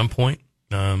at some point.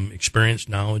 Experience,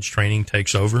 knowledge, training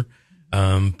takes over.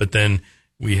 But then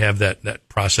we have that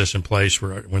process in place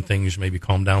where when things maybe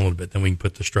calm down a little bit, then we can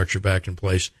put the structure back in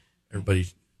place. Everybody,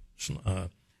 kind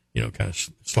of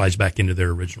slides back into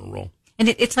their original role. And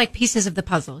it's like pieces of the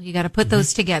puzzle. You got to put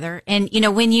those together. And,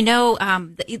 when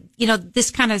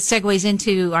this kind of segues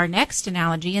into our next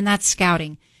analogy, and that's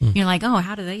scouting. You're like, oh,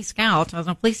 how do they scout? I was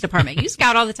in a police department. You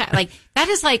scout all the time. Like that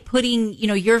is like putting,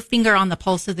 your finger on the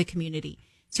pulse of the community.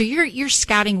 So you're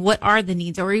scouting what are the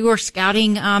needs, or you're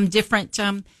scouting, different,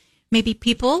 maybe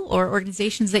people or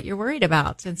organizations that you're worried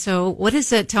about. And so what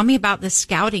is it? Tell me about the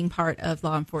scouting part of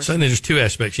law enforcement. So there's two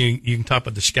aspects. You can talk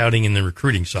about the scouting and the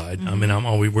recruiting side. I mean,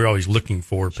 we're always looking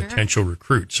for potential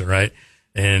recruits, all right?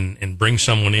 And bring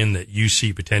someone in that you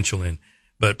see potential in.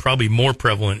 But probably more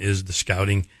prevalent is the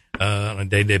scouting, on a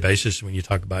day-to-day basis when you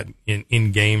talk about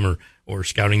in game or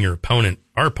scouting your opponent.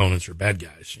 Our opponents are bad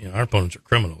guys. Our opponents are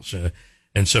criminals.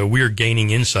 And so we are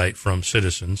gaining insight from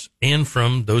citizens and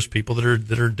from those people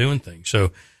that are doing things.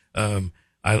 So,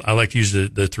 I like to use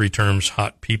the three terms: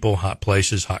 hot people, hot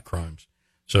places, hot crimes.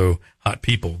 So hot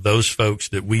people, those folks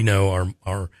that we know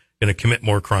are going to commit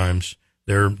more crimes.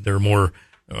 They're more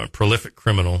prolific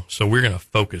criminal. So we're going to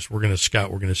focus. We're going to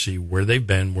scout. We're going to see where they've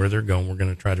been, where they're going. We're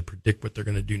going to try to predict what they're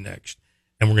going to do next.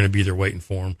 And we're going to be there waiting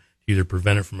for them to either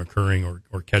prevent it from occurring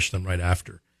or catch them right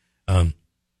after.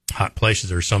 Hot places.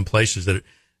 There are some places that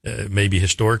maybe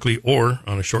historically or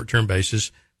on a short-term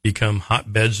basis become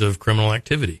hotbeds of criminal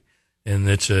activity. And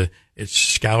it's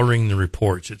scouring the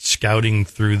reports. It's scouting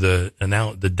through the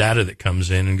data that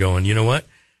comes in and going, you know what?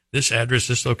 This address,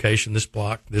 this location, this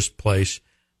block, this place,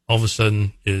 all of a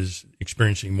sudden is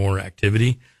experiencing more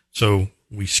activity. So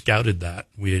we scouted that.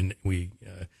 We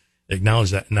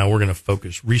acknowledged that. And now we're going to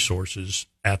focus resources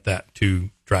at that to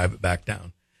drive it back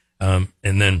down. And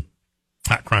then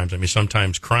hot crimes. I mean,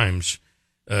 sometimes crimes,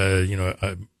 we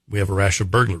have a rash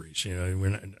of burglaries.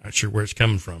 We're not sure where it's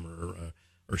coming from,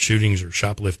 or shootings, or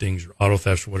shopliftings, or auto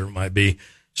thefts, or whatever it might be.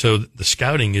 So the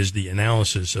scouting is the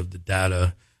analysis of the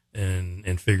data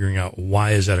and figuring out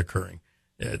why is that occurring.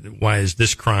 Why is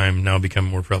this crime now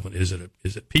becoming more prevalent? Is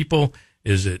it people?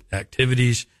 Is it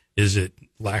activities? Is it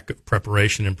lack of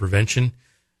preparation and prevention?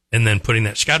 And then putting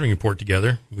that scouting report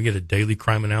together, we get a daily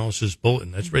crime analysis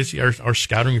bulletin. That's basically our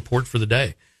scouting report for the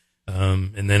day.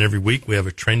 And then every week we have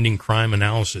a trending crime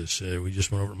analysis. We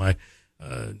just went over my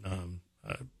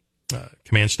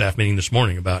command staff meeting this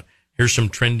morning about here's some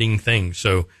trending things.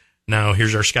 So now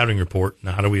here's our scouting report.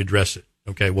 Now how do we address it?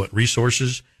 Okay, what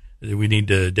resources do we need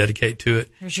to dedicate to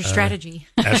it? There's your strategy.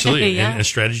 Absolutely, Yeah. and a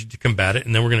strategy to combat it.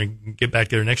 And then we're going to get back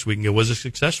there next week and go, was it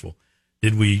successful?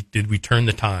 Did we turn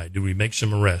the tide? Did we make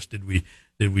some arrests? Did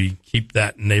we keep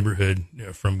that neighborhood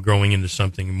from growing into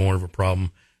something more of a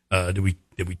problem? Did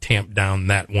we tamp down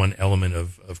that one element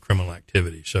of criminal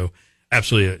activity? So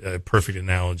absolutely a perfect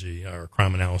analogy. Our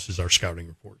crime analysis, our scouting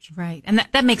reports. Right. And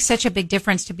that makes such a big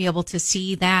difference to be able to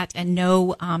see that and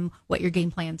know what your game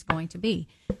plan is going to be.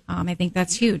 I think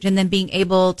that's huge. And then being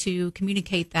able to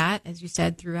communicate that, as you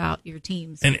said, throughout your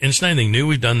teams. And it's not anything new.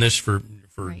 We've done this for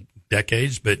Right.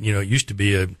 decades, but it used to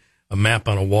be a map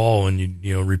on a wall, and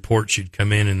reports, you'd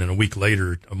come in, and then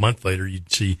a month later,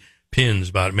 you'd see pins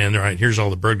about, man, all right, here's all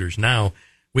the burglars. Now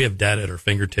we have data at our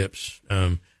fingertips.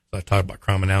 I talk about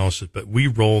crime analysis, but we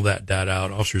roll that data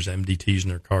out. Officers have MDTs in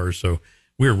their cars, so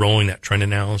we're rolling that trend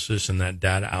analysis and that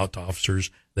data out to officers.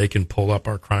 They can pull up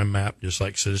our crime map just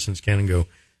like citizens can and go,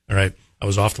 all right, I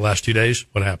was off the last 2 days.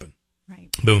 What happened? Right.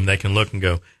 Boom. They can look and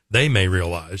go, they may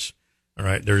realize, all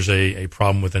right, there's a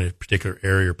problem within a particular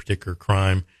area or particular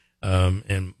crime.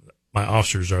 And my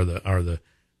officers are the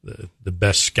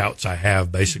best scouts I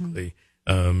have, basically.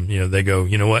 They go,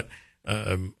 you know what?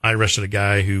 I arrested a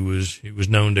guy who was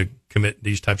known to commit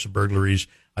these types of burglaries.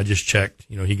 I just checked,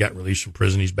 he got released from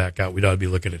prison. He's back out. We'd ought to be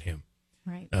looking at him.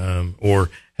 Right. Or,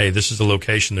 hey, this is the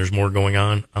location. There's more going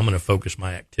on. I'm going to focus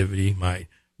my activity, my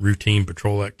routine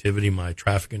patrol activity, my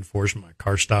traffic enforcement, my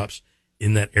car stops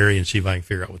in that area and see if I can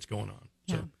figure out what's going on.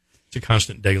 Yeah. So it's a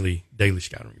constant daily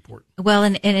scouting report. Well,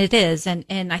 and it is.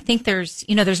 And I think there's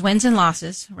wins and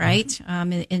losses, right?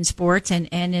 In sports and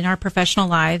in our professional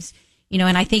lives,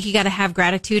 and I think you got to have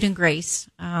gratitude and grace.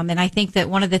 And I think that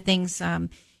one of the things,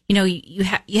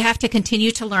 you have to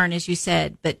continue to learn, as you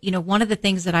said, but, one of the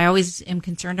things that I always am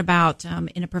concerned about,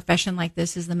 in a profession like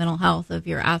this is the mental health of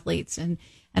your athletes. And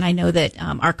I know that,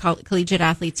 our collegiate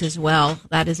athletes as well,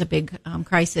 that is a big,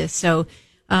 crisis. So,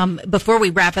 before we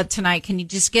wrap up tonight, can you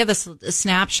just give us a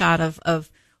snapshot of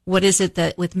what is it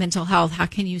that with mental health, how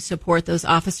can you support those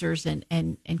officers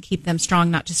and keep them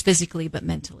strong, not just physically, but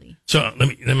mentally? So I'm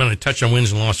going to touch on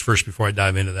wins and losses first before I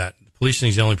dive into that. Policing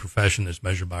is the only profession that's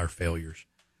measured by our failures.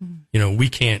 Mm-hmm.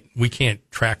 We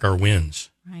can't track our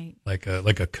wins. Right. Like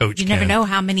a coach can. You never know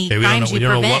how many crimes you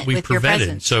prevent with your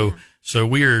presence. So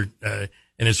we're, and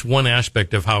it's one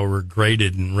aspect of how we're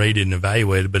graded and rated and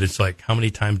evaluated, but it's like, how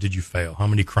many times did you fail? How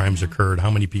many crimes occurred?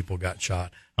 How many people got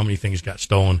shot? How many things got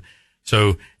stolen?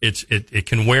 So it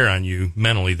can wear on you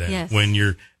mentally then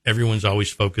when everyone's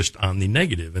always focused on the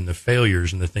negative and the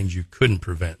failures and the things you couldn't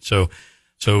prevent. So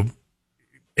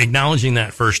acknowledging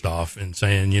that first off and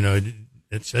saying,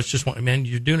 that's just one, man,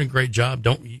 you're doing a great job.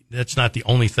 That's not the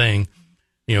only thing.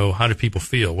 How do people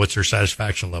feel? What's their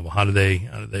satisfaction level? How do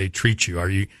they treat you?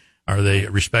 Are they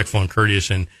respectful and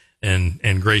courteous and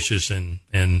gracious and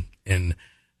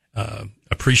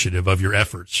appreciative of your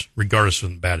efforts, regardless of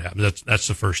when bad happens? That's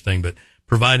the first thing. But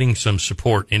providing some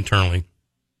support internally,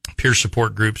 peer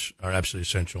support groups are absolutely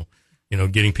essential.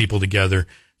 Getting people together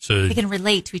so they can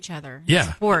relate to each other,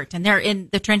 yeah, support, and they're in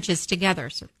the trenches together.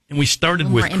 So and we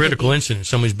started with critical incidents.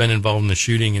 Somebody's been involved in the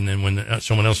shooting, and then when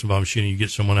someone else involved in the shooting, you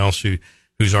get someone else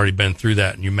who's already been through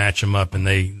that, and you match them up, and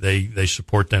they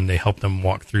support them, they help them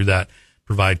walk through that,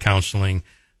 provide counseling.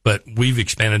 But we've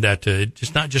expanded that to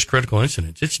it's not just critical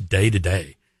incidents; it's day to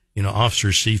day.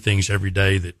 Officers see things every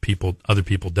day that other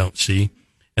people don't see,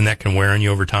 and that can wear on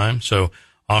you over time. So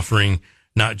offering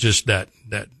not just that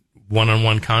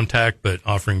one-on-one contact, but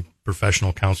offering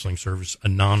professional counseling service,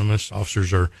 anonymous.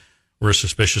 Officers we're a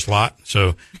suspicious lot.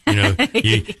 So,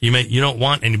 you don't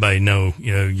want anybody to know,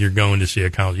 you're going to see a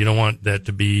counselor. You don't want that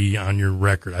to be on your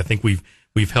record. I think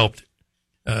we've helped,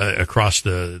 across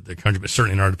the country, but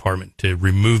certainly in our department, to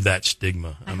remove that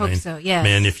stigma. I hope so, yes.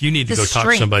 Man, if you need to go talk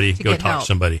to somebody, go talk to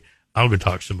somebody. I'll go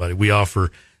talk to somebody. We offer,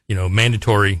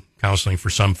 mandatory counseling for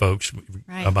some folks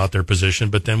about their position,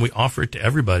 but then we offer it to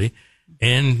everybody.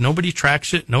 And nobody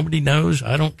tracks it. Nobody knows.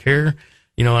 I don't care.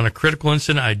 On a critical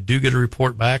incident, I do get a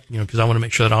report back, because I want to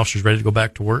make sure that officer's ready to go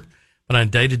back to work. But on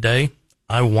day to day,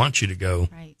 I want you to go.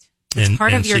 Right. It's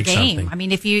part of your game. Something. I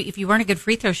mean, if you weren't a good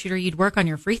free throw shooter, you'd work on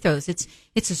your free throws. It's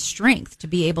a strength to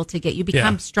be able to you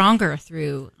become stronger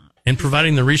through. And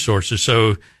providing the resources.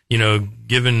 So,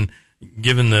 giving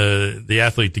the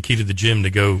athlete the key to the gym to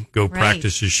go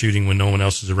practice his shooting when no one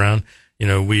else is around.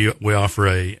 We offer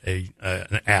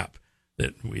an app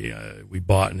that we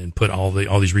bought and put all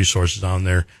these resources on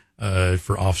there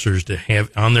for officers to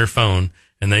have on their phone,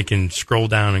 and they can scroll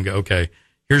down and go, okay,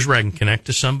 here's where I can connect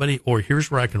to somebody, or here's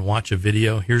where I can watch a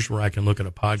video, here's where I can look at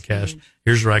a podcast,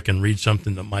 here's where I can read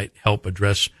something that might help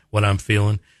address what I'm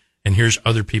feeling, and here's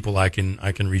other people I can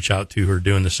reach out to who are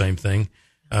doing the same thing.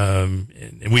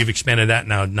 And we've expanded that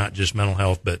now, not just mental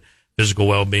health, but physical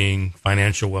well-being,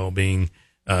 financial well-being,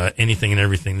 anything and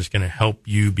everything that's going to help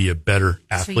you be a better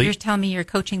athlete. So you're telling me you're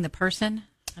coaching the person,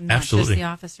 and not just the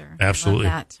officer. Absolutely. I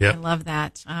love that. Yep. I love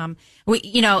that.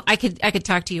 I could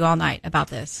talk to you all night about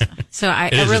this. So I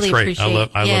really appreciate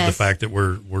it. I love the fact that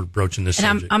we're broaching this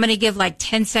subject. I'm going to give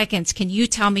 10 seconds. Can you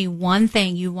tell me one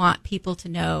thing you want people to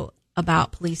know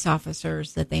about police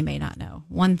officers that they may not know?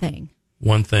 One thing.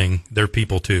 One thing. They're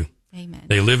people too. Amen.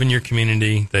 They live in your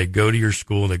community. They go to your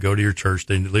school. They go to your church.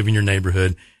 They live in your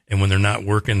neighborhood. And when they're not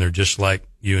working, they're just like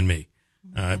you and me.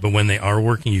 But when they are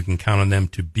working, you can count on them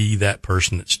to be that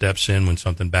person that steps in when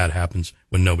something bad happens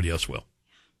when nobody else will.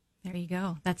 There you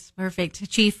go. That's perfect.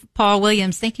 Chief Paul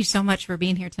Williams, thank you so much for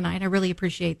being here tonight. I really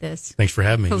appreciate this. Thanks for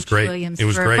having me. Coach It was great. Williams, it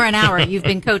was great. For an hour, you've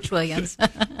been Coach Williams.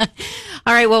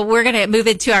 All right, well, we're going to move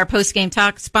into our post-game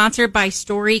talk, sponsored by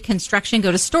Story Construction.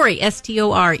 Go to Story,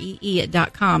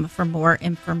 STOREE.com for more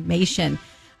information.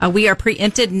 We are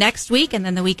preempted next week, and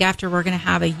then the week after, we're going to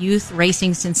have a youth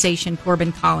racing sensation,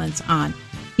 Corbin Collins, on.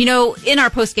 You know, in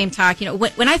our post-game talk, you know,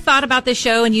 when I thought about this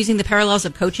show and using the parallels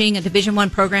of coaching a Division I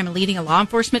program and leading a law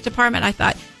enforcement department, I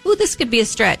thought, ooh, this could be a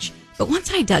stretch. But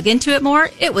once I dug into it more,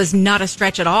 it was not a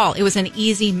stretch at all. It was an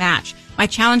easy match. My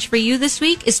challenge for you this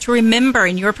week is to remember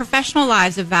in your professional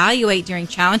lives, evaluate during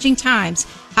challenging times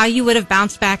how you would have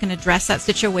bounced back and addressed that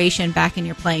situation back in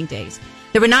your playing days.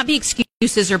 There would not be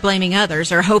excuses or blaming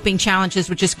others or hoping challenges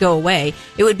would just go away.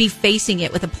 It would be facing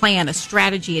it with a plan, a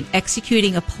strategy, and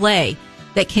executing a play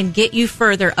that can get you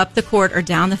further up the court or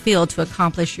down the field to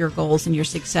accomplish your goals and your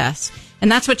success. And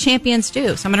that's what champions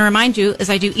do. So I'm going to remind you, as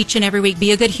I do each and every week,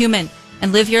 be a good human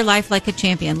and live your life like a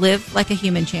champion. Live like a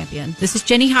human champion. This is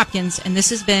Jenny Hopkins, and this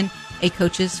has been A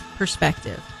Coach's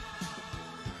Perspective.